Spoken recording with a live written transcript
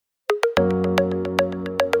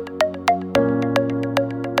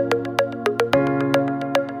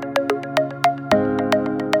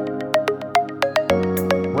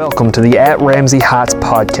Welcome to the At Ramsey Heights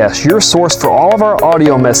podcast, your source for all of our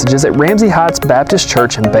audio messages at Ramsey Heights Baptist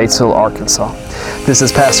Church in Batesville, Arkansas. This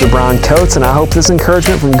is Pastor Brian Coates, and I hope this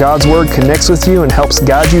encouragement from God's Word connects with you and helps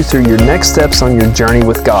guide you through your next steps on your journey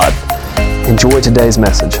with God. Enjoy today's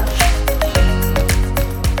message.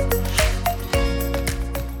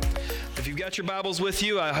 Your Bibles with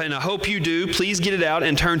you, and I hope you do. Please get it out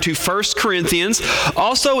and turn to 1 Corinthians.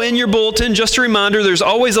 Also in your bulletin, just a reminder, there's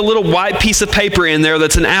always a little white piece of paper in there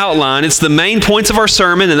that's an outline. It's the main points of our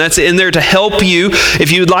sermon, and that's in there to help you.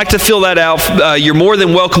 If you'd like to fill that out, you're more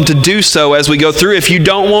than welcome to do so as we go through. If you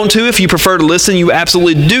don't want to, if you prefer to listen, you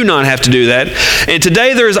absolutely do not have to do that. And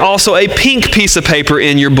today there is also a pink piece of paper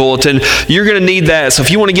in your bulletin. You're going to need that, so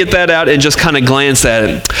if you want to get that out and just kind of glance at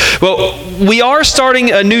it. Well, we are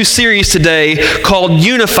starting a new series today called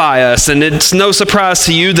Unify Us, and it's no surprise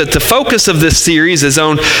to you that the focus of this series is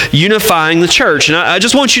on unifying the church. And I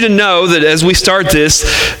just want you to know that as we start this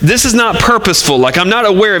is not purposeful. Like, I'm not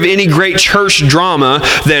aware of any great church drama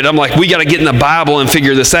that I'm like, we got to get in the Bible and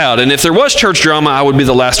figure this out. And if there was church drama, I would be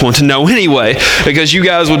the last one to know anyway, because you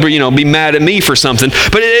guys would be mad at me for something.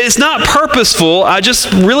 But it's not purposeful. I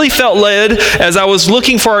just really felt led as I was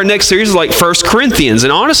looking for our next series, like 1 Corinthians.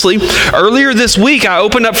 And honestly, earlier this week, I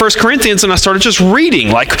opened up 1 Corinthians and I started just reading,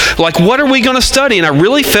 like what are we going to study? And I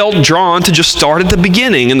really felt drawn to just start at the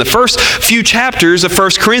beginning. And the first few chapters of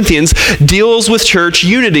 1 Corinthians deals with church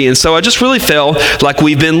unity. And so I just really felt like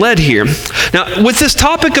we've been led here. Now, with this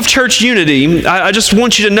topic of church unity, I just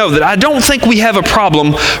want you to know that I don't think we have a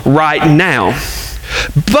problem right now.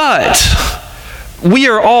 But we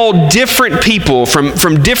are all different people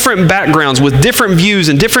from different backgrounds with different views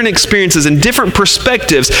and different experiences and different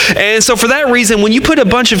perspectives. And so for that reason, when you put a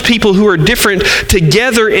bunch of people who are different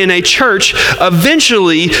together in a church,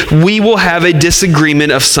 eventually we will have a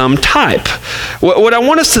disagreement of some type. What I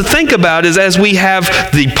want us to think about is, as we have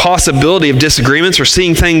the possibility of disagreements or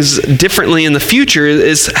seeing things differently in the future,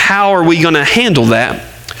 is how are we going to handle that?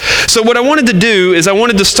 So what I wanted to do is I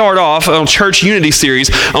wanted to start off on Church Unity series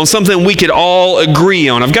on something we could all agree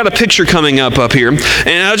on. I've got a picture coming up here, and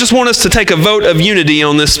I just want us to take a vote of unity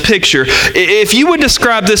on this picture. If you would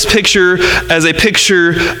describe this picture as a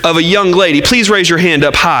picture of a young lady, please raise your hand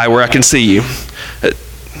up high where I can see you.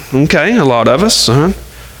 Okay, a lot of us,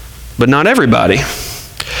 but not everybody.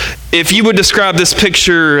 If you would describe this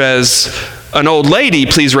picture as an old lady,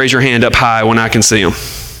 please raise your hand up high when I can see them.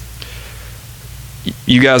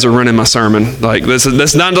 You guys are running my sermon. Like,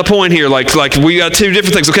 that's not the point here. Like we got two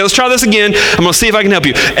different things. Okay, let's try this again. I'm going to see if I can help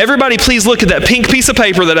you. Everybody, please look at that pink piece of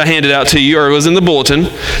paper that I handed out to you, or it was in the bulletin.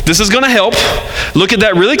 This is going to help. Look at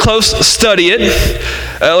that really close. Study it.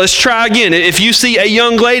 Let's try again. If you see a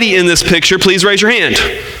young lady in this picture, please raise your hand.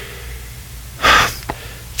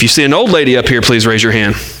 If you see an old lady up here, please raise your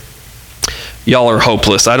hand. Y'all are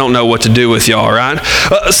hopeless. I don't know what to do with y'all, right?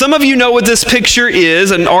 Some of you know what this picture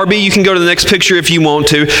is, and RB, you can go to the next picture if you want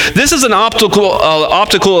to. This is an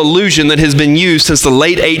optical illusion that has been used since the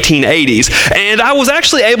late 1880s, and I was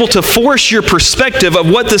actually able to force your perspective of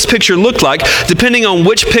what this picture looked like, depending on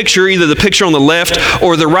which picture, either the picture on the left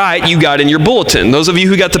or the right, you got in your bulletin. Those of you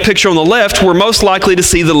who got the picture on the left were most likely to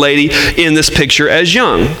see the lady in this picture as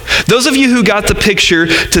young. Those of you who got the picture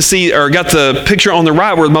to see, or got the picture on the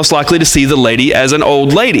right, were most likely to see the lady as an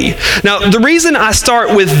old lady. Now, the reason I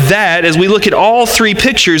start with that as we look at all three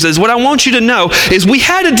pictures is what I want you to know is we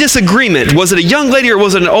had a disagreement. Was it a young lady or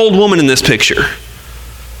was it an old woman in this picture?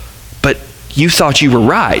 But you thought you were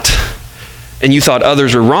right, and you thought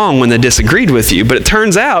others were wrong when they disagreed with you. But it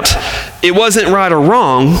turns out it wasn't right or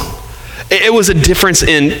wrong. It was a difference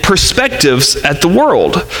in perspectives at the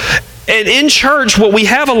world. And in church, what we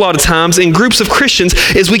have a lot of times in groups of Christians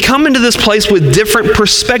is we come into this place with different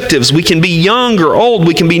perspectives. We can be young or old.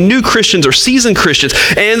 We can be new Christians or seasoned Christians.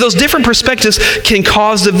 And those different perspectives can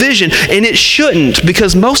cause division. And it shouldn't,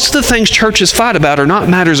 because most of the things churches fight about are not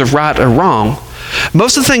matters of right or wrong.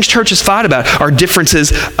 Most of the things churches fight about are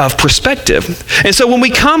differences of perspective. And so when we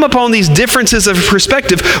come upon these differences of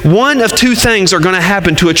perspective, one of two things are going to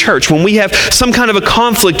happen to a church. When we have some kind of a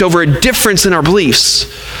conflict over a difference in our beliefs,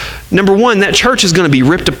 number one, that church is going to be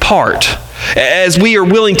ripped apart as we are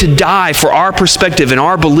willing to die for our perspective and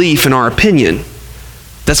our belief and our opinion.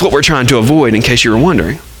 That's what we're trying to avoid, in case you were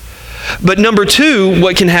wondering. But number two,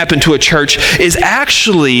 what can happen to a church is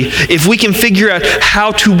actually, if we can figure out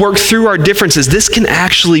how to work through our differences, this can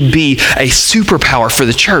actually be a superpower for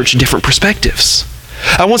the church, different perspectives.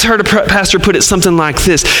 I once heard a pastor put it something like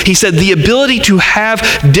this. He said, the ability to have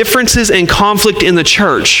differences and conflict in the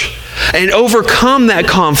church and overcome that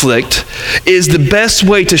conflict is the best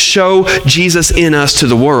way to show Jesus in us to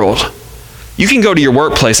the world. You can go to your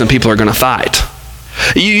workplace and people are going to fight.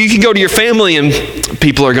 You can go to your family and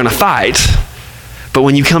people are going to fight. But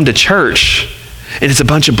when you come to church and it's a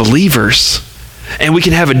bunch of believers and we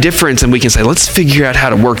can have a difference and we can say, let's figure out how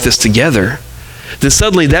to work this together, then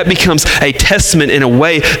suddenly that becomes a testament in a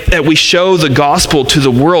way that we show the gospel to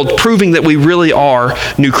the world, proving that we really are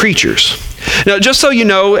new creatures. Now, just so you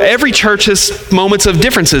know, every church has moments of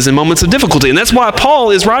differences and moments of difficulty, and that's why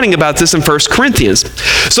Paul is writing about this in 1 Corinthians.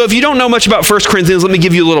 So if you don't know much about 1 Corinthians, let me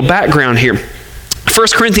give you a little background here. 1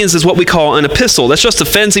 Corinthians is what we call an epistle. That's just a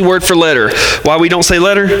fancy word for letter. Why we don't say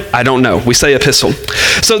letter? I don't know. We say epistle.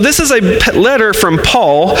 So this is a letter from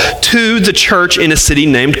Paul to the church in a city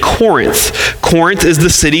named Corinth. Corinth is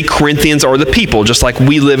the city, Corinthians are the people, just like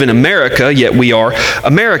we live in America, yet we are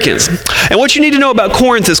Americans. And what you need to know about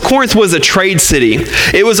Corinth is Corinth was a trade city.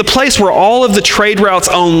 It was a place where all of the trade routes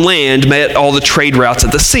on land met all the trade routes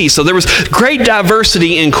at the sea. So there was great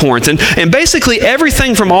diversity in Corinth. And basically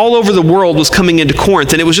everything from all over the world was coming into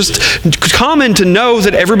Corinth, and it was just common to know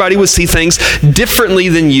that everybody would see things differently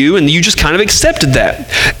than you, and you just kind of accepted that.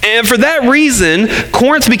 And for that reason,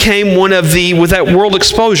 Corinth became with that world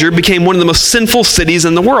exposure, became one of the most sinful cities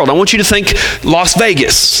in the world. I want you to think Las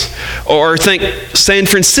Vegas, or think San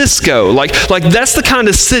Francisco. Like that's the kind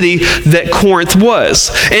of city that Corinth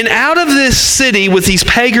was. And out of this city, with these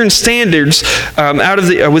pagan standards, out of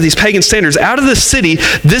the city,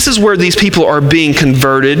 this is where these people are being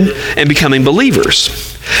converted and becoming believers.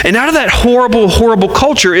 And out of that horrible, horrible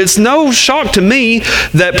culture, it's no shock to me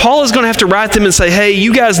that Paul is going to have to write them and say, hey,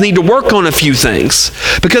 you guys need to work on a few things,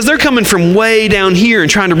 because they're coming from way down here and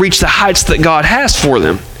trying to reach the heights that God has for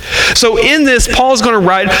them. So in this, Paul is going to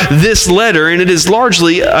write this letter, and it is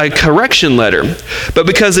largely a correction letter. But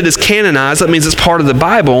because it is canonized, that means it's part of the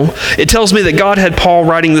Bible. It tells me that God had Paul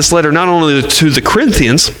writing this letter not only to the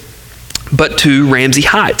Corinthians, but to Ramsey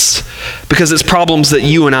Heights, because it's problems that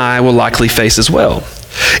you and I will likely face as well.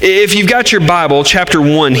 If you've got your Bible, chapter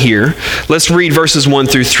 1 here, let's read verses 1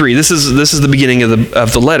 through 3. This is the beginning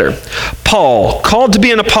of the letter. Paul, called to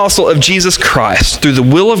be an apostle of Jesus Christ through the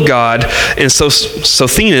will of God, and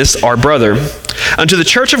Sosthenes, our brother, unto the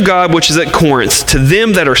church of God which is at Corinth, to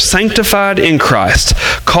them that are sanctified in Christ,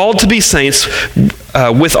 called to be saints,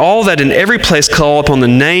 with all that in every place call upon the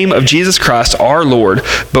name of Jesus Christ our Lord,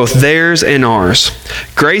 both theirs and ours.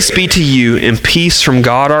 Grace be to you and peace from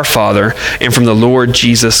God our Father and from the Lord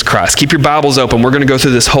Jesus Christ. Keep your Bibles open. We're going to go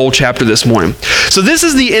through this whole chapter this morning. So this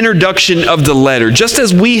is the introduction of the letter. Just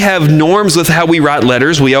as we have norms with how we write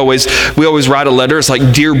letters, we always write a letter. It's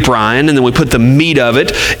like Dear Brian, and then we put the meat of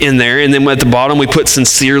it in there, and then at the bottom we put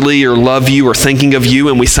sincerely or love you or thinking of you,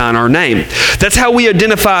 and we sign our name. That's how we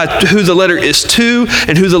identify who the letter is to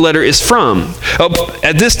and who the letter is from.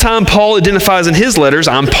 At this time, Paul identifies in his letters,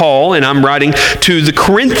 I'm Paul, and I'm writing to the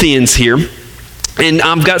Corinthians here, and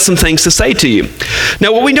I've got some things to say to you.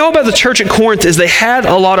 Now, what we know about the church at Corinth is they had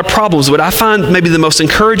a lot of problems, but I find maybe the most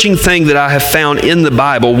encouraging thing that I have found in the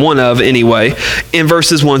Bible, one of anyway, in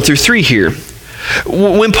verses 1 through 3 here.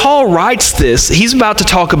 When Paul writes this, he's about to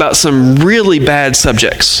talk about some really bad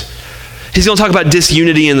subjects. He's going to talk about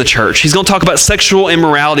disunity in the church. He's going to talk about sexual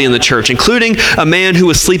immorality in the church, including a man who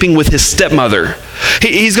was sleeping with his stepmother.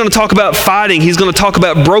 He's going to talk about fighting. He's going to talk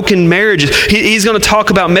about broken marriages. He's going to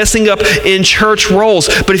talk about messing up in church roles.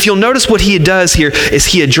 But if you'll notice what he does here is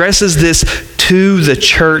he addresses this to the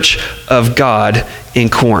church of God in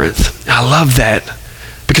Corinth. I love that,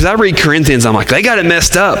 because I read Corinthians, I'm like, they got it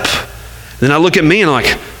messed up. Then I look at me and I'm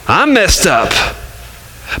like, I'm messed up.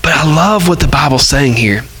 But I love what the Bible's saying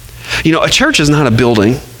here. You know, a church is not a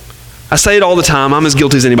building. I say it all the time. I'm as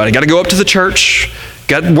guilty as anybody. Got to go up to the church.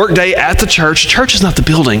 Got work day at the church. Church is not the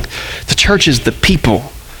building. The church is the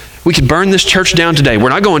people. We could burn this church down today. We're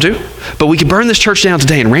not going to, but we could burn this church down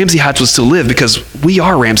today and Ramsey Heights would still live, because we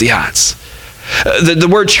are Ramsey Heights. The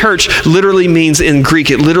word church literally means, in Greek,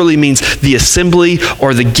 it literally means the assembly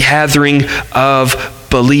or the gathering of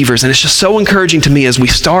believers. And it's just so encouraging to me as we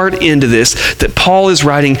start into this that Paul is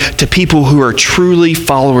writing to people who are truly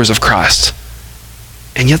followers of Christ.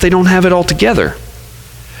 And yet they don't have it all together.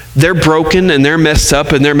 They're broken and they're messed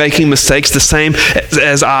up and they're making mistakes the same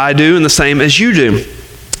as I do and the same as you do.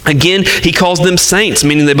 Again, he calls them saints,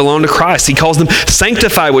 meaning they belong to Christ. He calls them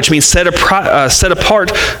sanctified, which means set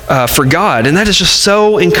apart for God. And that is just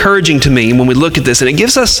so encouraging to me when we look at this. And it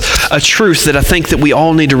gives us a truth that I think that we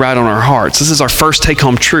all need to write on our hearts. This is our first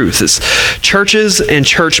take-home truth. Is churches and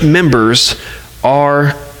church members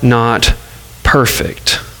are not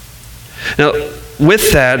perfect. Now,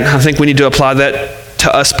 with that, I think we need to apply that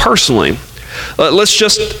to us personally. Let's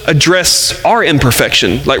just address our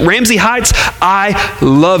imperfection. Like Ramsey Heights, I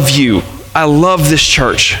love you. I love this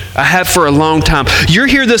church. I have for a long time. You're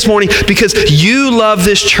here this morning because you love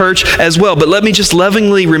this church as well. But let me just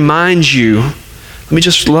lovingly remind you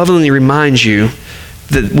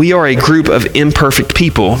that we are a group of imperfect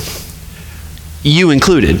people, you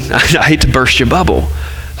included. I hate to burst your bubble.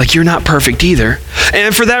 Like, you're not perfect either.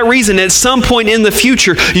 And for that reason, at some point in the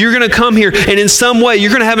future, you're going to come here, and in some way, you're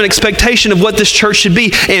going to have an expectation of what this church should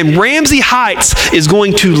be. And Ramsey Heights is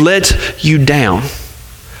going to let you down.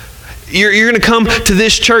 You're going to come to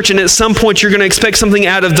this church, and at some point you're going to expect something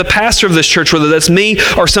out of the pastor of this church, whether that's me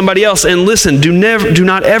or somebody else. And listen, do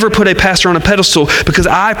not ever put a pastor on a pedestal, because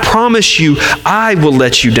I promise you, I will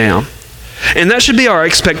let you down. And that should be our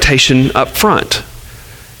expectation up front.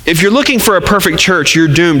 If you're looking for a perfect church, you're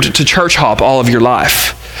doomed to church hop all of your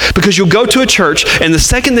life. Because you'll go to a church, and the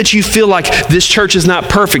second that you feel like this church is not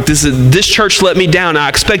perfect, this church let me down, I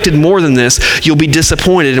expected more than this, you'll be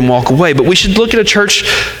disappointed and walk away. But we should look at a church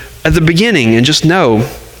at the beginning and just know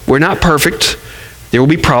we're not perfect. There will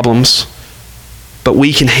be problems, but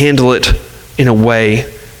we can handle it in a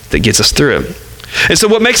way that gets us through it. And so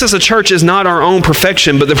what makes us a church is not our own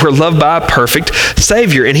perfection, but that we're loved by a perfect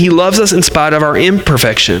Savior, and He loves us in spite of our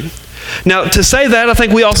imperfection. Now, to say that, I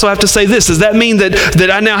think we also have to say this. Does that mean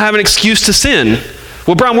that I now have an excuse to sin?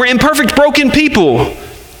 Well, Brian, we're imperfect, broken people.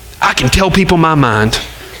 I can tell people my mind.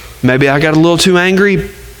 Maybe I got a little too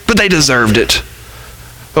angry, but they deserved it.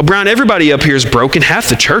 Well, Brian, everybody up here is broken. Half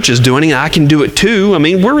the church is doing it. I can do it too. I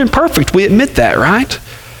mean, we're imperfect. We admit that, right?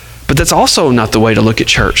 But that's also not the way to look at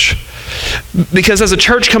church. Because as a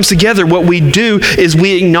church comes together, what we do is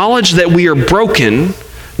we acknowledge that we are broken,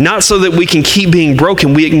 not so that we can keep being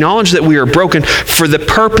broken. We acknowledge that we are broken for the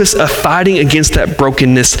purpose of fighting against that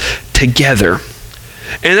brokenness together.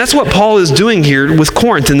 And that's what Paul is doing here with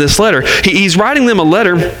Corinth in this letter. He's writing them a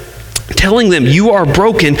letter telling them, you are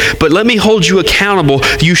broken, but let me hold you accountable.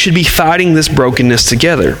 You should be fighting this brokenness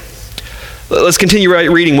together. Let's continue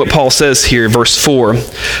reading what Paul says here, verse 4.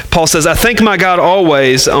 Paul says, I thank my God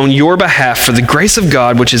always on your behalf for the grace of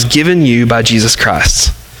God which is given you by Jesus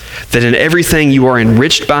Christ, that in everything you are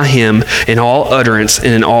enriched by Him in all utterance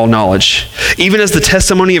and in all knowledge, even as the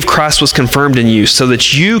testimony of Christ was confirmed in you, so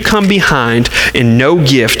that you come behind in no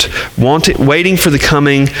gift, waiting for the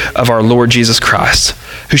coming of our Lord Jesus Christ,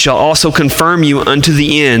 who shall also confirm you unto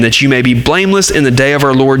the end, that you may be blameless in the day of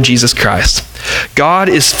our Lord Jesus Christ. God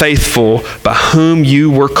is faithful, by whom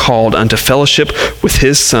you were called unto fellowship with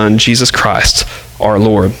His Son, Jesus Christ, our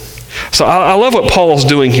Lord. So I love what Paul's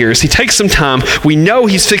doing here is he takes some time. We know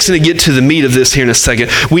he's fixing to get to the meat of this here in a second.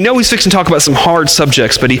 We know he's fixing to talk about some hard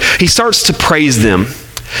subjects, but he starts to praise them.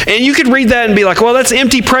 And you could read that and be like, well, that's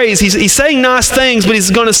empty praise. He's saying nice things, but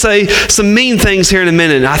he's going to say some mean things here in a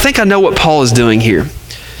minute. And I think I know what Paul is doing here.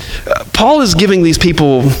 Paul is giving these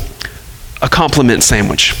people a compliment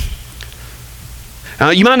sandwich.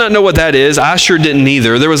 You might not know what that is. I sure didn't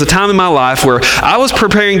either. There was a time in my life where I was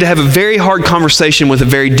preparing to have a very hard conversation with a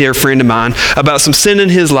very dear friend of mine about some sin in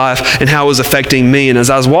his life and how it was affecting me. And as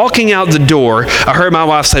I was walking out the door, I heard my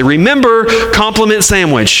wife say, remember, compliment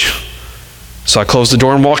sandwich. So I closed the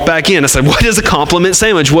door and walked back in. I said, what is a compliment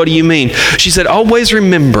sandwich? What do you mean? She said, always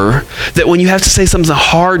remember that when you have to say something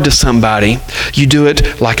hard to somebody, you do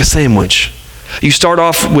it like a sandwich. You start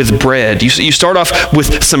off with bread. You start off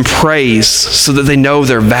with some praise so that they know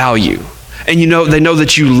their value. And they know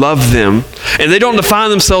that you love them. And they don't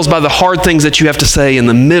define themselves by the hard things that you have to say in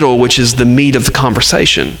the middle, which is the meat of the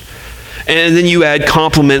conversation. And then you add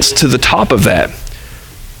compliments to the top of that.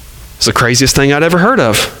 It's the craziest thing I'd ever heard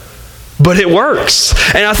of. But it works.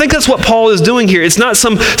 And I think that's what Paul is doing here. It's not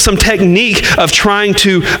some technique of trying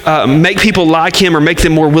to make people like him or make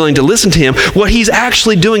them more willing to listen to him. What he's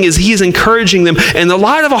actually doing is he is encouraging them. In the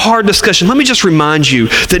light of a hard discussion, let me just remind you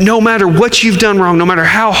that no matter what you've done wrong, no matter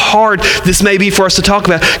how hard this may be for us to talk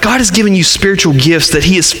about, God has given you spiritual gifts, that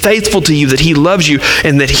He is faithful to you, that He loves you,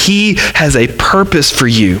 and that He has a purpose for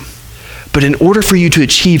you. But in order for you to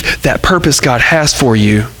achieve that purpose God has for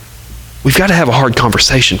you, we've got to have a hard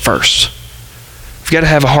conversation first. We've got to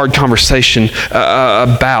have a hard conversation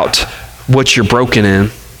about what you're broken in.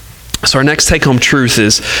 So our next take-home truth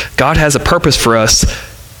is God has a purpose for us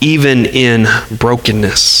even in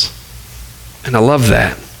brokenness. And I love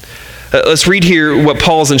that. Let's read here what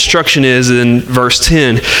Paul's instruction is in verse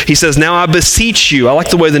 10. He says, now I beseech you. I like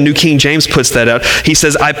the way the New King James puts that out. He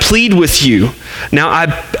says, I plead with you. Now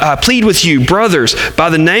I plead with you, brothers, by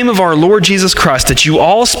the name of our Lord Jesus Christ, that you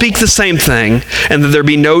all speak the same thing, and that there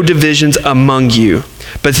be no divisions among you,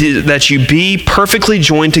 but that you be perfectly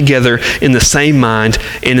joined together in the same mind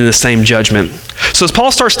and in the same judgment. So as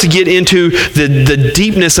Paul starts to get into the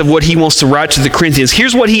deepness of what he wants to write to the Corinthians,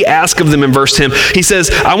 here's what he asks of them in verse 10. He says,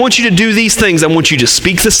 I want you to do these things. I want you to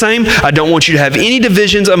speak the same. I don't want you to have any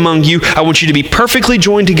divisions among you. I want you to be perfectly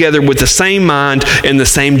joined together with the same mind and the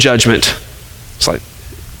same judgment. It's like,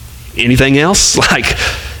 anything else? Like,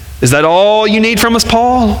 is that all you need from us,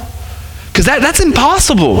 Paul? Because that's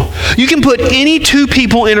impossible. You can put any two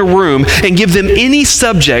people in a room and give them any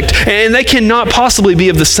subject, and they cannot possibly be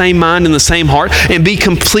of the same mind and the same heart and be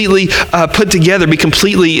completely put together, be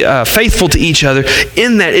completely faithful to each other.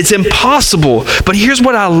 In that, it's impossible. But here's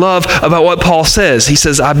what I love about what Paul says. He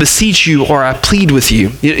says, I beseech you, or I plead with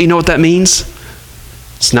you. You know what that means?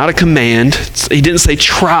 It's not a command. He didn't say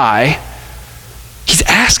try. He's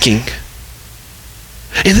asking.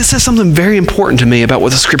 And this is something very important to me about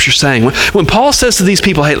what the Scripture's saying. When Paul says to these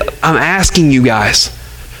people, hey, I'm asking you guys,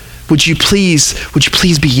 would you please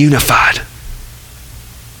be unified?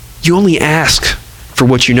 You only ask for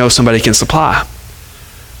what you know somebody can supply.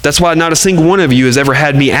 That's why not a single one of you has ever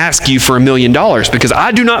had me ask you for $1 million, because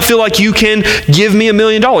I do not feel like you can give me $1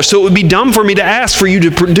 million. So it would be dumb for me to ask for you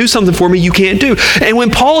to do something for me you can't do. And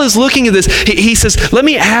when Paul is looking at this, he says, let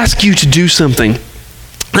me ask you to do something.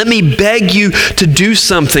 Let me beg you to do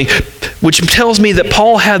something, which tells me that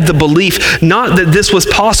Paul had the belief, not that this was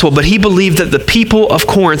possible, but he believed that the people of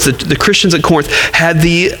Corinth, the Christians at Corinth, had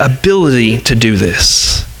the ability to do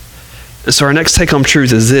this. And so our next take-home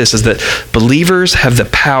truth is this, is that believers have the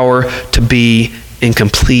power to be in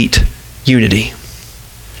complete unity.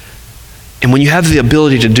 And when you have the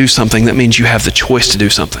ability to do something, that means you have the choice to do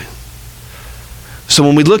something. So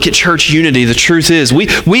when we look at church unity, the truth is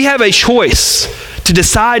we have a choice to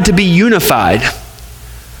decide to be unified,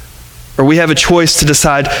 or we have a choice to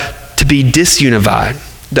decide to be disunified.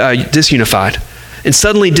 And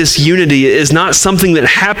suddenly disunity is not something that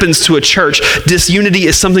happens to a church. Disunity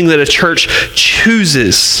is something that a church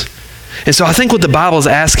chooses. And so I think what the Bible is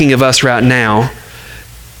asking of us right now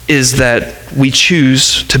is that we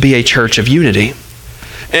choose to be a church of unity.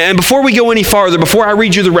 And before we go any farther, before I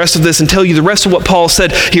read you the rest of this and tell you the rest of what Paul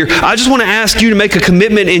said here, I just want to ask you to make a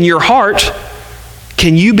commitment in your heart.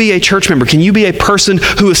 Can you be a church member? Can you be a person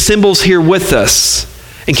who assembles here with us?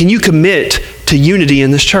 And can you commit to unity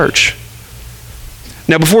in this church?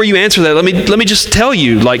 Now, before you answer that, let me just tell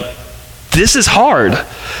you, this is hard.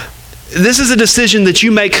 This is a decision that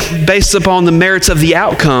you make based upon the merits of the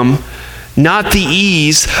outcome, not the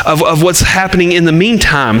ease of what's happening in the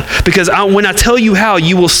meantime. Because when I tell you how,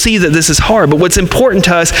 you will see that this is hard. But what's important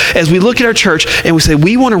to us as we look at our church and we say,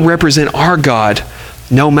 we want to represent our God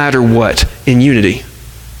no matter what in unity.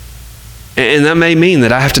 And that may mean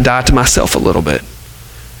that I have to die to myself a little bit.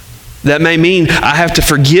 That may mean I have to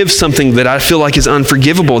forgive something that I feel like is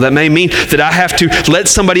unforgivable. That may mean that I have to let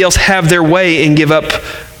somebody else have their way and give up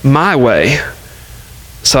my way.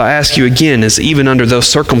 So I ask you again, is even under those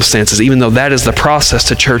circumstances, even though that is the process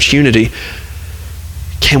to church unity,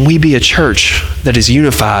 can we be a church that is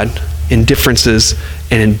unified in differences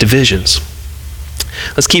and in divisions?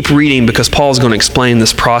 Let's keep reading because Paul's going to explain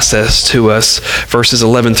this process to us, verses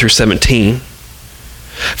 11 through 17.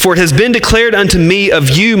 For it has been declared unto me of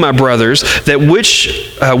you, my brothers, that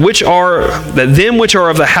them which are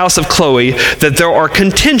of the house of Chloe, that there are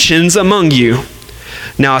contentions among you.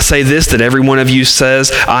 Now I say this, that every one of you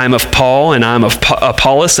says, I am of Paul, and I am of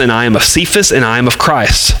Apollos, and I am of Cephas, and I am of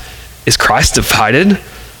Christ. Is Christ divided?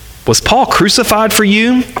 Was Paul crucified for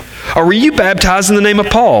you? Or were you baptized in the name of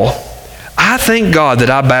Paul? I thank God that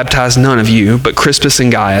I baptized none of you, but Crispus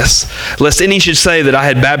and Gaius, lest any should say that I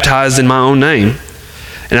had baptized in my own name.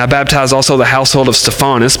 And I baptized also the household of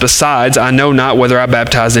Stephanas. Besides, I know not whether I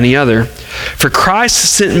baptized any other. For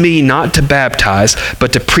Christ sent me not to baptize,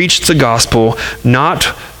 but to preach the gospel,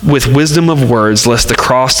 not with wisdom of words, lest the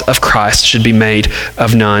cross of Christ should be made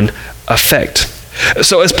of none effect.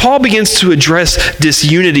 So as Paul begins to address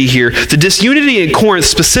disunity here, the disunity in Corinth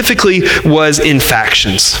specifically was in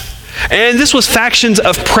factions. And this was factions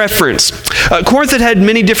of preference. Corinth had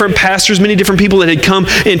many different pastors, many different people that had come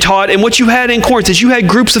and taught. And what you had in Corinth is you had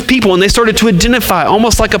groups of people, and they started to identify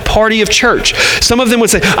almost like a party of church. Some of them would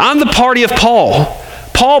say, I'm the party of Paul.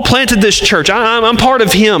 Paul planted this church. I'm part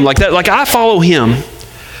of him, like that. Like I follow him.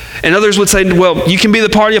 And others would say, well, you can be the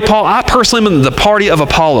party of Paul. I personally am the party of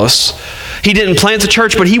Apollos. He didn't plant the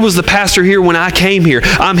church, but he was the pastor here when I came here.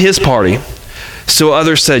 I'm his party. So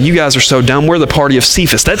others said, you guys are so dumb. We're the party of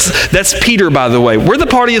Cephas. That's Peter, by the way. We're the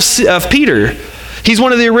party of Peter. He's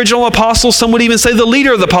one of the original apostles. Some would even say the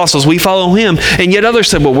leader of the apostles. We follow him. And yet others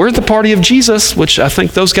said, well, we're the party of Jesus, which I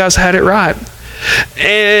think those guys had it right.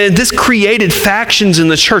 And this created factions in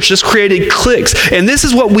the church. This created cliques. And this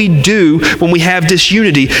is what we do when we have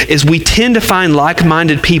disunity, is we tend to find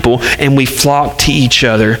like-minded people and we flock to each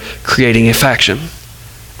other, creating a faction.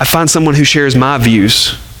 I find someone who shares my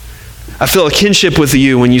views. I feel a kinship with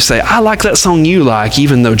you when you say, I like that song you like,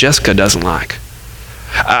 even though Jessica doesn't like.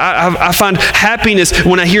 I find happiness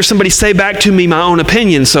when I hear somebody say back to me my own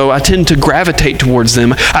opinion, so I tend to gravitate towards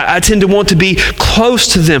them. I tend to want to be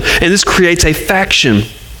close to them, and this creates a faction.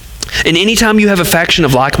 And anytime you have a faction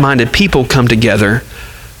of like-minded people come together,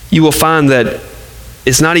 you will find that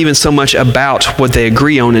it's not even so much about what they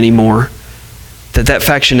agree on anymore, that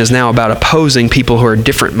faction is now about opposing people who are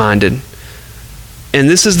different-minded. And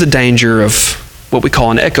this is the danger of what we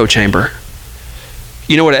call an echo chamber.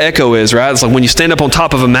 You know what an echo is, right? It's like when you stand up on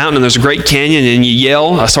top of a mountain and there's a great canyon and you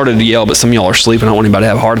yell. I started to yell, but some of y'all are sleeping. I don't want anybody to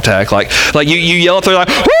have a heart attack. Like you yell up there like,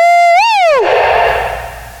 woo!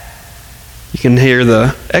 You can hear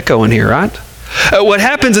the echo in here, right? What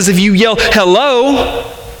happens is if you yell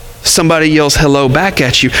hello, somebody yells hello back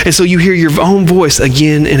at you. And so you hear your own voice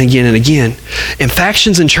again and again and again. And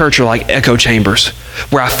factions in church are like echo chambers,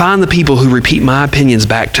 where I find the people who repeat my opinions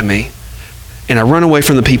back to me, and I run away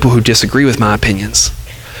from the people who disagree with my opinions.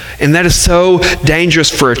 And that is so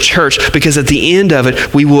dangerous for a church, because at the end of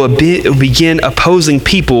it, we will begin opposing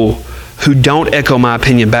people who don't echo my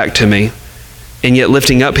opinion back to me, and yet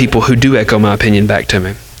lifting up people who do echo my opinion back to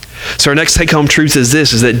me. So our next take-home truth is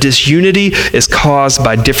this, is that disunity is caused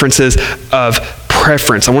by differences of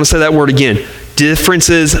preference. I want to say that word again.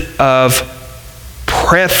 Differences of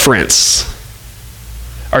preference.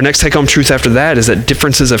 Our next take-home truth after that is that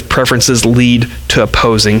differences of preferences lead to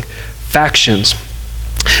opposing factions.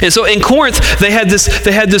 And so in Corinth, they had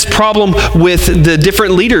this problem with the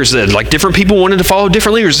different leaders. Like different people wanted to follow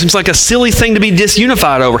different leaders. It seems like a silly thing to be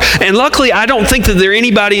disunified over. And luckily, I don't think that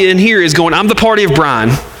anybody in here is going, I'm the party of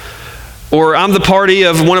Brian, or I'm the party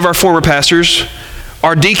of one of our former pastors.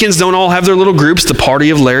 Our deacons don't all have their little groups, the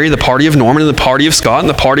party of Larry, the party of Norman, and the party of Scott, and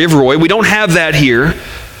the party of Roy. We don't have that here.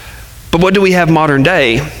 But what do we have modern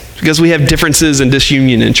day? Because we have differences and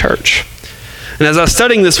disunion in church. And as I was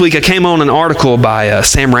studying this week, I came on an article by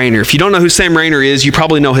Sam Rainer. If you don't know who Sam Rainer is, you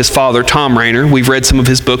probably know his father, Tom Rainer. We've read some of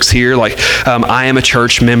his books here, like I Am a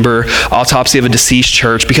Church Member, Autopsy of a Deceased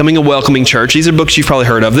Church, Becoming a Welcoming Church. These are books you've probably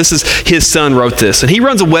heard of. This is his son wrote this. And he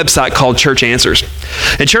runs a website called Church Answers.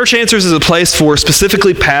 And Church Answers is a place for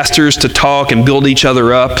specifically pastors to talk and build each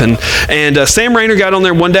other up. And Sam Rainer got on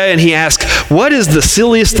there one day and he asked, what is the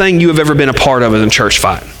silliest thing you have ever been a part of in a church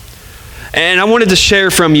fight? And I wanted to share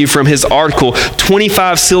from you from his article,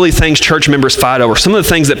 25 silly things church members fight over. Some of the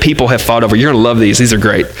things that people have fought over. You're going to love these. These are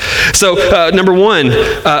great. So number one,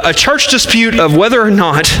 a church dispute of whether or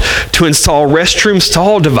not to install restroom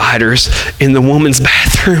stall dividers in the woman's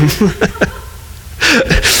bathroom.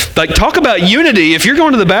 Like, talk about unity. If you're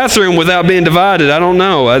going to the bathroom without being divided, I don't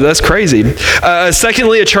know. That's crazy.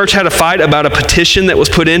 Secondly, a church had a fight about a petition that was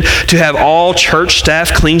put in to have all church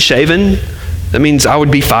staff clean-shaven. That means I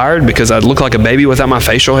would be fired because I'd look like a baby without my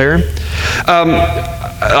facial hair.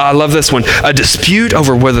 I love this one. A dispute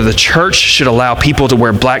over whether the church should allow people to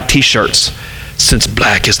wear black t-shirts, since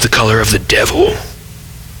black is the color of the devil.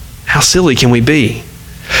 How silly can we be?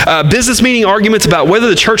 Business meeting arguments about whether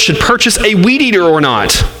the church should purchase a weed eater or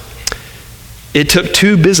not. It took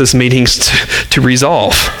 2 business meetings to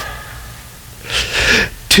resolve.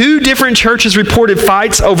 2 different churches reported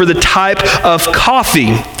fights over the type of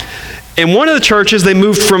coffee. In one of the churches, they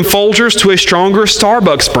moved from Folgers to a stronger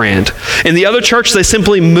Starbucks brand. In the other church, they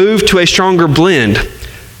simply moved to a stronger blend.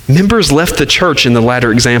 Members left the church in the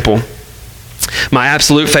latter example. My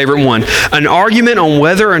absolute favorite one, an argument on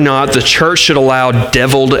whether or not the church should allow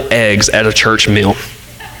deviled eggs at a church meal.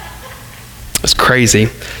 That's crazy.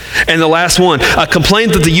 And the last one, a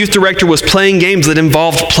complaint that the youth director was playing games that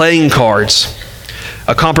involved playing cards.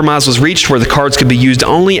 A compromise was reached where the cards could be used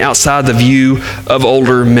only outside the view of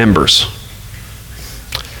older members.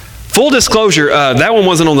 Full disclosure, that one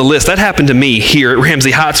wasn't on the list. That happened to me here at Ramsey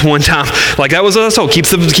Heights one time. Like, that was us. So keep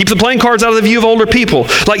the playing cards out of the view of older people.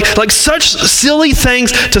 Like such silly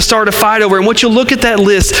things to start a fight over. And once you look at that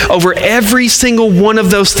list, over every single one of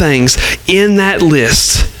those things in that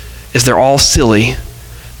list is they're all silly.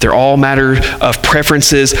 They're all matter of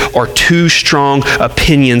preferences or too strong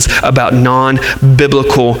opinions about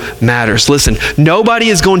non-biblical matters. Listen, nobody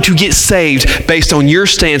is going to get saved based on your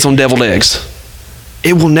stance on deviled eggs.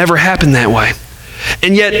 It will never happen that way.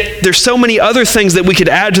 And yet, there's so many other things that we could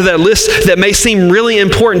add to that list that may seem really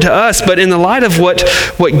important to us, but in the light of what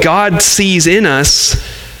God sees in us,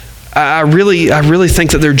 I really think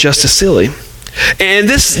that they're just as silly. And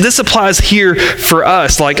this applies here for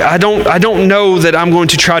us. Like, I don't know that I'm going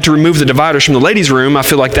to try to remove the dividers from the ladies' room. I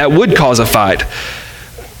feel like that would cause a fight.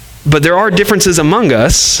 But there are differences among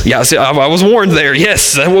us. Yeah, see, I was warned there.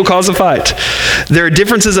 Yes, that will cause a fight. There are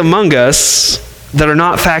differences among us that are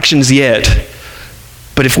not factions yet.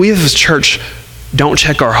 But if we as a church don't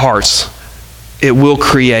check our hearts, it will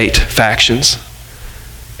create factions.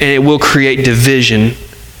 And it will create division.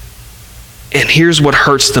 And here's what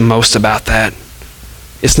hurts the most about that.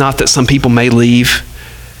 It's not that some people may leave.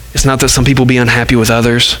 It's not that some people be unhappy with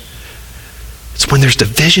others. It's when there's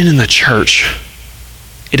division in the church,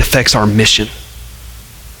 it affects our mission.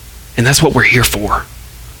 And that's what we're here for.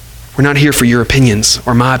 We're not here for your opinions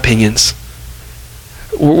or my opinions.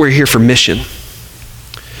 We're here for mission.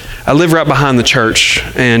 I live right behind the church,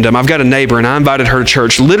 and I've got a neighbor, and I invited her to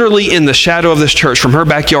church. Literally in the shadow of this church, from her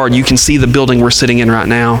backyard, you can see the building we're sitting in right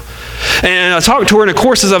now. And I talked to her, and of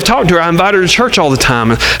course, as I've talked to her, I invite her to church all the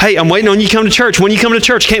time. Hey, I'm waiting on you to come to church. When you come to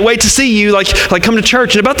church, can't wait to see you. Like come to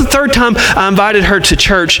church. And about the third time I invited her to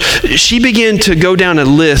church, she began to go down a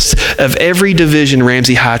list of every division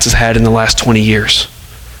Ramsey Heights has had in the last 20 years.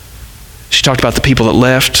 She talked about the people that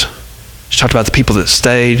left. She talked about the people that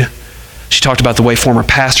stayed. She talked about the way former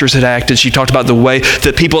pastors had acted. She talked about the way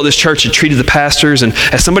that people at this church had treated the pastors. And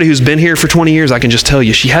as somebody who's been here for 20 years, I can just tell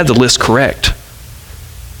you, she had the list correct.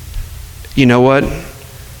 You know what?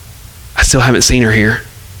 I still haven't seen her here.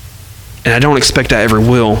 And I don't expect I ever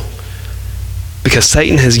will. Because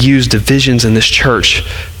Satan has used divisions in this church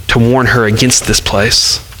to warn her against this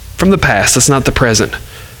place. From the past, that's not the present.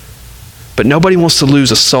 But nobody wants to lose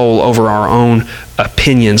a soul over our own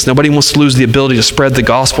opinions. Nobody wants to lose the ability to spread the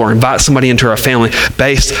gospel or invite somebody into our family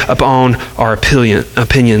based upon our opinions.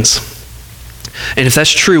 And if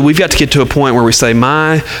that's true, we've got to get to a point where we say,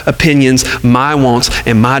 my opinions, my wants,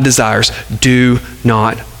 and my desires do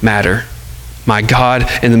not matter. My God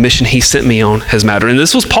and the mission he sent me on has mattered. And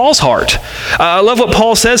this was Paul's heart. I love what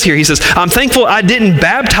Paul says here. He says, I'm thankful I didn't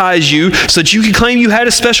baptize you so that you could claim you had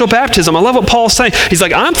a special baptism. I love what Paul's saying. He's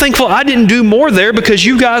like, I'm thankful I didn't do more there because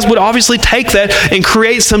you guys would obviously take that and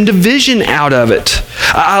create some division out of it.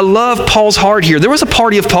 I love Paul's heart here. There was a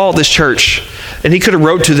party of Paul at this church, and he could have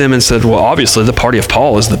wrote to them and said, well, obviously the party of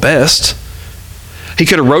Paul is the best. He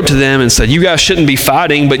could have wrote to them and said, you guys shouldn't be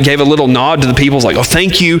fighting, but gave a little nod to the people. It's like, oh,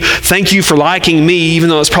 thank you for liking me, even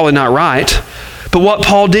though it's probably not right. But what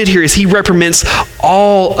Paul did here is he reprimands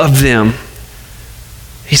all of them.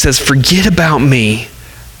 He says, forget about me.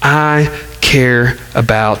 I care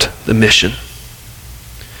about the mission.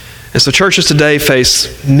 And so churches today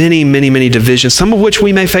face many, many, many divisions, some of which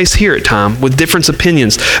we may face here at times with different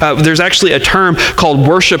opinions. There's actually a term called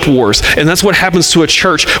worship wars, and that's what happens to a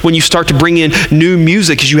church when you start to bring in new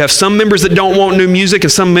music, is you have some members that don't want new music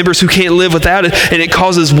and some members who can't live without it, and it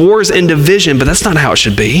causes wars and division, but that's not how it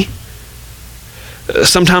should be.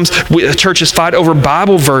 Sometimes churches fight over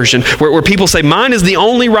Bible version, where people say, mine is the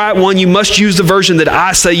only right one, you must use the version that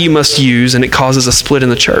I say you must use, and it causes a split in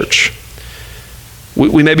the church.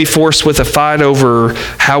 We may be forced with a fight over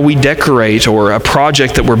how we decorate, or a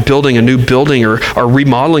project that we're building a new building or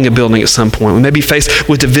remodeling a building at some point. We may be faced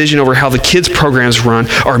with division over how the kids' programs run,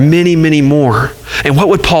 or many, many more. And what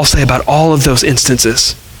would Paul say about all of those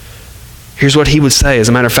instances? Here's what he would say. As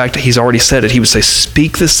a matter of fact, he's already said it. He would say,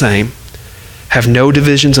 speak the same, have no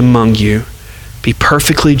divisions among you, be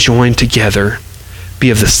perfectly joined together, be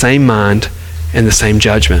of the same mind and the same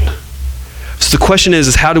judgment. So the question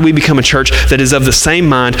is how do we become a church that is of the same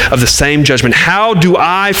mind, of the same judgment? How do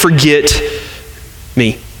I forget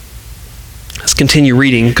me? Let's continue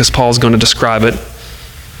reading because Paul's going to describe it.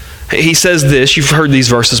 He says this, you've heard these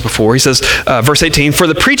verses before. He says, verse 18, for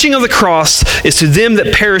the preaching of the cross is to them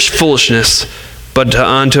that perish foolishness, but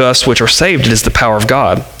unto us which are saved it is the power of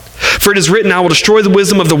God. For it is written, I will destroy the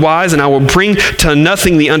wisdom of the wise, and I will bring to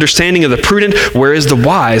nothing the understanding of the prudent. Where is the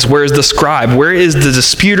wise? Where is the scribe? Where is the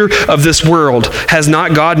disputer of this world? Has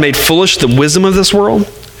not God made foolish the wisdom of this world?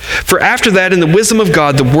 For after that, in the wisdom of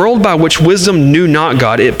God, the world by which wisdom knew not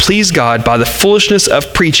God, it pleased God by the foolishness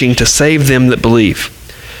of preaching to save them that believe.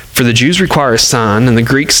 For the Jews require a sign, and the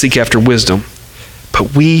Greeks seek after wisdom.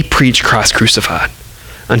 But we preach Christ crucified.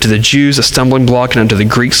 Unto the Jews a stumbling block, and unto the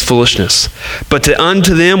Greeks foolishness. But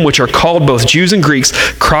unto them which are called both Jews and Greeks,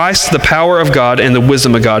 Christ the power of God and the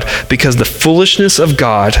wisdom of God, because the foolishness of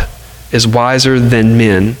God is wiser than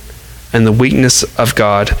men, and the weakness of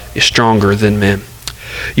God is stronger than men.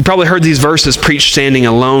 You probably heard these verses preached standing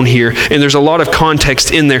alone here, and there's a lot of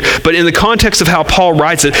context in there. But in the context of how Paul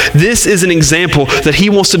writes it, this is an example that he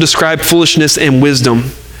wants to describe foolishness and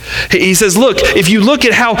wisdom. He says, look, if you look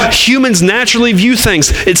at how humans naturally view things,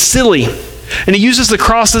 it's silly. And he uses the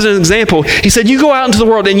cross as an example. He said, you go out into the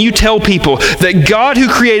world and you tell people that God, who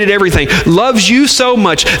created everything, loves you so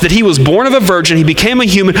much that he was born of a virgin, he became a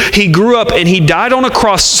human, he grew up, and he died on a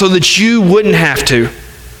cross so that you wouldn't have to.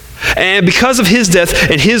 And because of his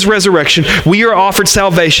death and his resurrection, we are offered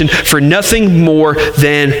salvation for nothing more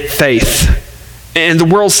than faith. And the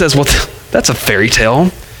world says, well, that's a fairy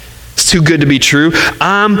tale. It's too good to be true.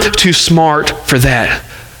 I'm too smart for that.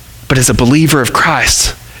 But as a believer of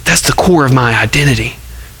Christ, that's the core of my identity,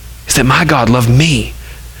 is that my God loved me,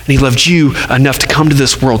 and he loved you enough to come to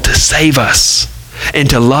this world to save us and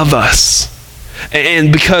to love us.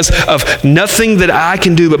 And because of nothing that I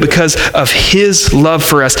can do, but because of his love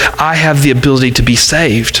for us, I have the ability to be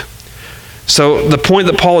saved. So the point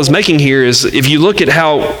that Paul is making here is, if you look at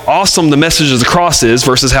how awesome the message of the cross is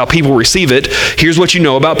versus how people receive it, here's what you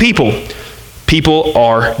know about people. People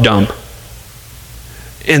are dumb.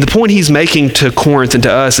 And the point he's making to Corinth and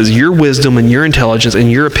to us is your wisdom and your intelligence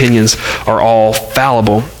and your opinions are all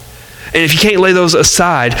fallible. And if you can't lay those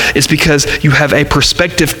aside, it's because you have a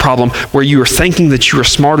perspective problem where you are thinking that you are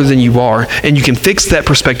smarter than you are, and you can fix that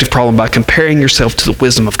perspective problem by comparing yourself to the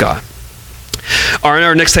wisdom of God.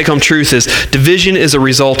 Our next take-home truth is division is a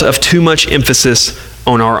result of too much emphasis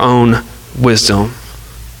on our own wisdom.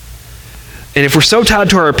 And if we're so tied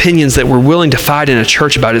to our opinions that we're willing to fight in a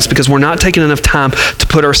church about it, it's because we're not taking enough time to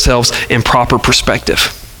put ourselves in proper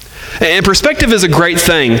perspective. And perspective is a great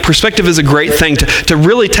thing. Perspective is a great thing to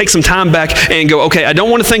really take some time back and go, okay, I don't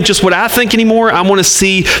want to think just what I think anymore. I want to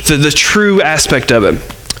see the true aspect of it.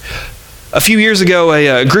 A few years ago,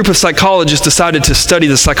 a group of psychologists decided to study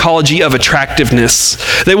the psychology of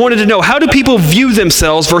attractiveness. They wanted to know, how do people view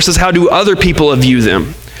themselves versus how do other people view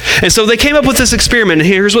them? And so they came up with this experiment, and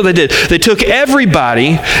here's what they did. They took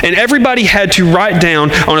everybody, and everybody had to write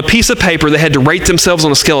down on a piece of paper, they had to rate themselves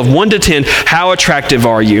on a scale of 1 to 10, how attractive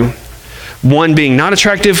are you? 1 being not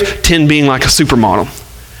attractive, 10 being like a supermodel.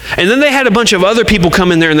 And then they had a bunch of other people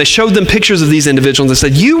come in there, and they showed them pictures of these individuals and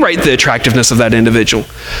said, you rate the attractiveness of that individual.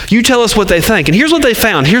 You tell us what they think. And here's what they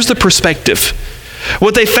found. Here's the perspective.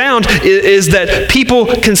 What they found is that people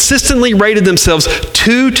consistently rated themselves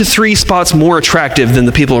 2 to 3 spots more attractive than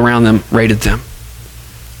the people around them rated them.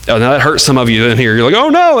 Oh, now that hurts some of you in here. You're like, oh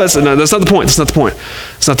no, that's not the point. That's not the point.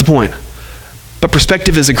 That's not the point. But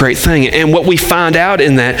perspective is a great thing. And what we find out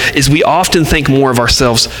in that is we often think more of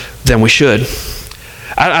ourselves than we should.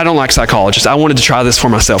 I don't like psychologists. I wanted to try this for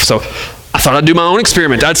myself. So I thought I'd do my own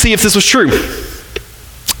experiment. I'd see if this was true.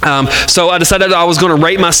 So I decided I was going to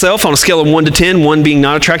rate myself on a scale of 1 to 10, 1 being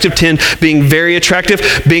not attractive, 10 being very attractive.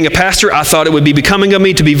 Being a pastor, I thought it would be becoming of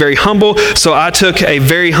me to be very humble, so I took a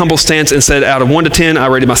very humble stance and said out of 1 to 10, I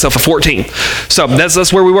rated myself a 14. So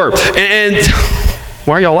that's where we were. And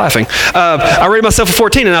why are y'all laughing? I rated myself a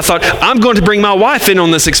 14, and I thought, I'm going to bring my wife in on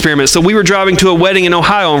this experiment. So we were driving to a wedding in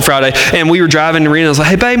Ohio on Friday, and we were driving to Reno. I was like,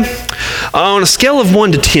 hey, babe, on a scale of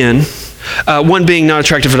 1 to 10, 1 being not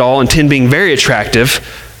attractive at all and 10 being very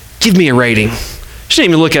attractive, give me a rating. She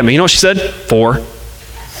didn't even look at me. You know what she said? 4.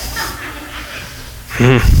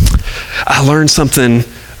 I learned something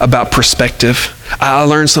about perspective. I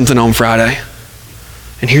learned something on Friday.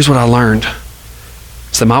 And here's what I learned.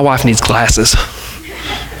 It's that my wife needs glasses.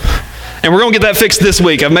 And we're going to get that fixed this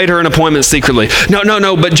week. I've made her an appointment secretly.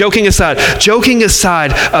 No, but joking aside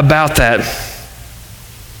about that,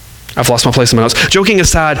 I've lost my place in my notes. Joking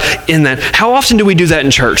aside in that, how often do we do that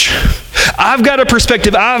in church? I've got a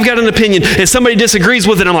perspective, I've got an opinion, and somebody disagrees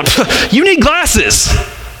with it, I'm like, you need glasses.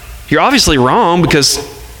 You're obviously wrong because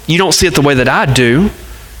you don't see it the way that I do.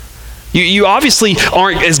 You obviously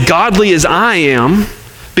aren't as godly as I am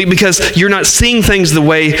because you're not seeing things the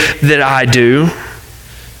way that I do.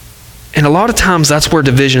 And a lot of times that's where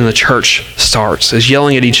division in the church starts, is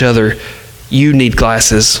yelling at each other, you need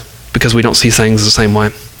glasses because we don't see things the same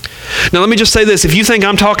way. Now let me just say this, if you think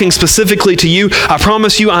I'm talking specifically to you, I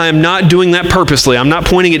promise you I am not doing that purposely. I'm not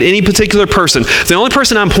pointing at any particular person. The only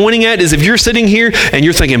person I'm pointing at is if you're sitting here and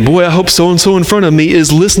you're thinking, boy, I hope so-and-so in front of me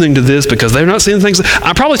is listening to this because they're not seeing things.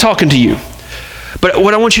 I'm probably talking to you. But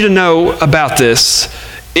what I want you to know about this,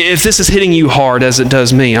 if this is hitting you hard as it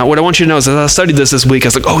does me, what I want you to know is as I studied this week, I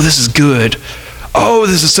was like, oh, this is good. Oh,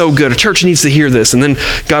 this is so good. A church needs to hear this. And then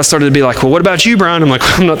God started to be like, well, what about you, Brian? I'm like,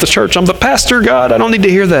 I'm not the church. I'm the pastor, God. I don't need to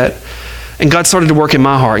hear that. And God started to work in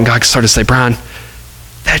my heart. And God started to say, Brian,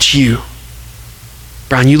 that's you.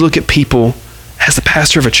 Brian, you look at people as the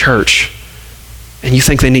pastor of a church, and you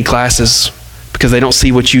think they need glasses because they don't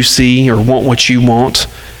see what you see or want what you want,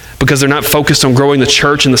 because they're not focused on growing the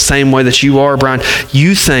church in the same way that you are, Brian.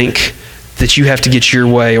 You think that you have to get your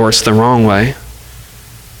way or it's the wrong way.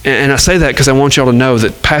 And I say that because I want y'all to know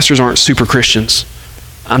that pastors aren't super Christians.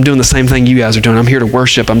 I'm doing the same thing you guys are doing. I'm here to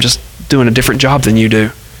worship. I'm just doing a different job than you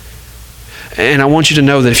do. And I want you to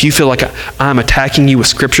know that if you feel like I'm attacking you with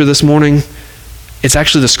Scripture this morning, it's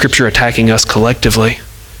actually the Scripture attacking us collectively,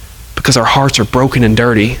 because our hearts are broken and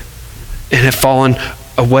dirty and have fallen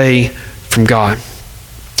away from God.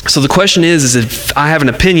 So the question is if I have an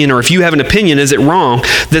opinion, or if you have an opinion, is it wrong?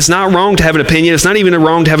 It's not wrong to have an opinion. It's not even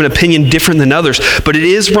wrong to have an opinion different than others. But it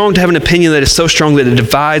is wrong to have an opinion that is so strong that it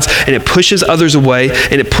divides and it pushes others away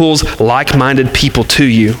and it pulls like-minded people to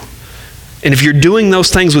you. And if you're doing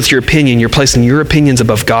those things with your opinion, you're placing your opinions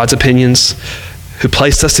above God's opinions, who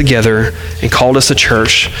placed us together and called us a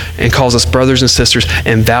church and calls us brothers and sisters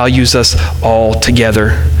and values us all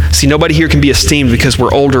together. See, nobody here can be esteemed because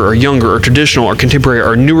we're older or younger or traditional or contemporary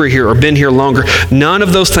or newer here or been here longer. None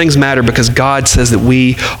of those things matter, because God says that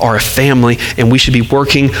we are a family and we should be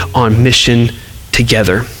working on mission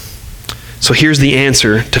together. So here's the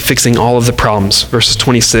answer to fixing all of the problems, verses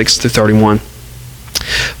 26 through 31.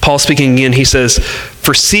 Paul speaking again, he says,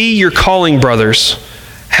 "Foresee your calling, brothers,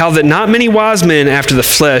 how that not many wise men after the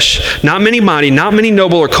flesh, not many mighty, not many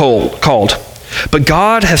noble are called. But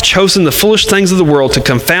God hath chosen the foolish things of the world to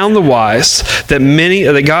confound the wise,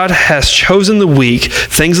 that God has chosen the weak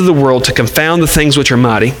things of the world to confound the things which are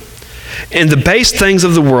mighty. And the base things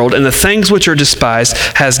of the world and the things which are despised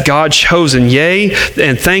has God chosen, yea,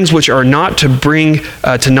 and things which are not, to bring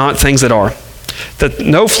to naught things that are, that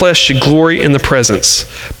no flesh should glory in the presence,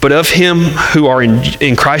 but of him who are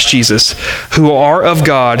in Christ Jesus, who are of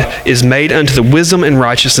God, is made unto the wisdom and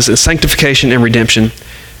righteousness and sanctification and redemption,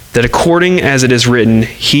 that according as it is written,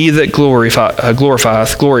 he that glorieth,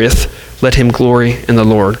 let him glory in the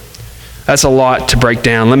Lord." That's a lot to break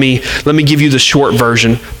down. Let me give you the short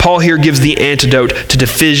version. Paul here gives the antidote to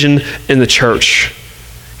division in the church.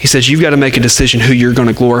 He says you've got to make a decision who you're going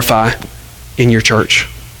to glorify in your church.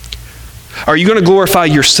 Are you going to glorify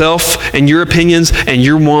yourself and your opinions and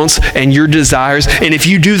your wants and your desires? And if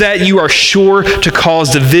you do that, you are sure to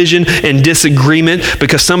cause division and disagreement,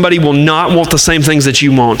 because somebody will not want the same things that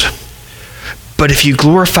you want. But if you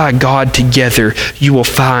glorify God together, you will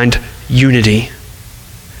find unity.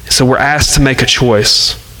 So we're asked to make a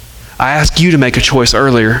choice. I asked you to make a choice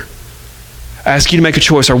earlier. I asked you to make a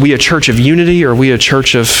choice. Are we a church of unity, or are we a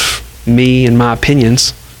church of me and my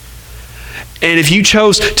opinions? And if you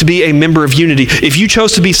chose to be a member of unity, if you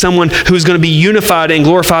chose to be someone who is going to be unified and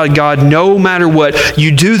glorify God no matter what,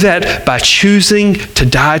 you do that by choosing to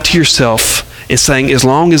die to yourself and saying, as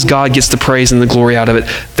long as God gets the praise and the glory out of it,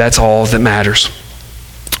 that's all that matters.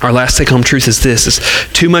 Our last take-home truth is this: is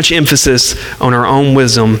too much emphasis on our own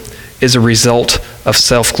wisdom is a result of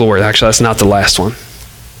self-glory. Actually, that's not the last one.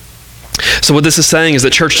 So what this is saying is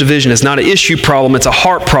that church division is not an issue problem, it's a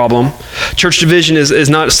heart problem. Church division is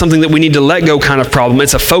not something that we need to let go kind of problem.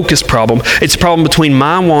 It's a focus problem. It's a problem between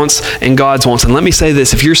my wants and God's wants. And let me say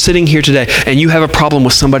this: if you're sitting here today and you have a problem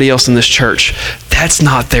with somebody else in this church, that's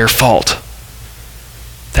not their fault.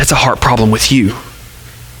 That's a heart problem with you.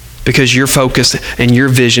 Because your focus and your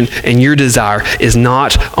vision and your desire is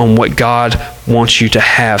not on what God wants you to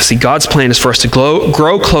have. See, God's plan is for us to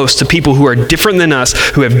grow close to people who are different than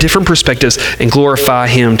us, who have different perspectives, and glorify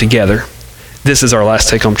Him together. This is our last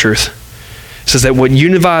take-home truth. It says that what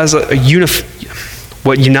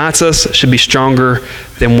unites us should be stronger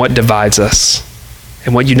than what divides us.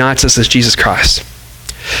 And what unites us is Jesus Christ.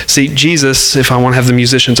 See, Jesus, if I want to have the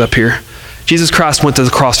musicians up here, Jesus Christ went to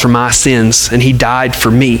the cross for my sins, and He died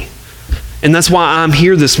for me. And that's why I'm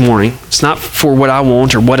here this morning. It's not for what I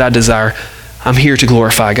want or what I desire. I'm here to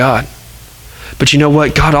glorify God. But you know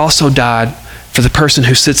what? God also died for the person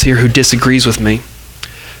who sits here who disagrees with me,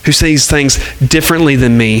 who sees things differently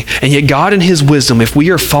than me. And yet God, in His wisdom, if we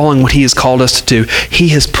are following what He has called us to do, He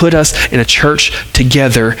has put us in a church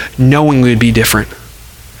together knowing we would be different,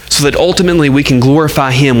 so that ultimately we can glorify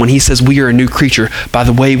Him when He says we are a new creature by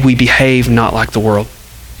the way we behave, not like the world.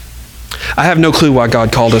 I have no clue why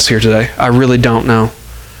God called us here today. I really don't know.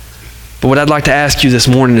 But what I'd like to ask you this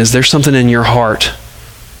morning is, there's something in your heart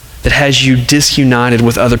that has you disunited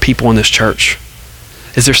with other people in this church?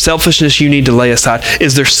 Is there selfishness you need to lay aside?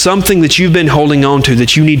 Is there something that you've been holding on to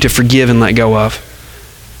that you need to forgive and let go of?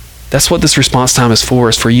 That's what this response time is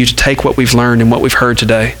for you to take what we've learned and what we've heard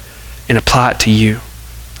today and apply it to you.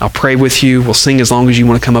 I'll pray with you. We'll sing as long as you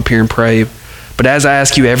want to come up here and pray. But as I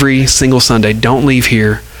ask you every single Sunday, don't leave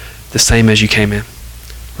here the same as you came in.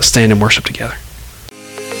 Let's stand and worship together.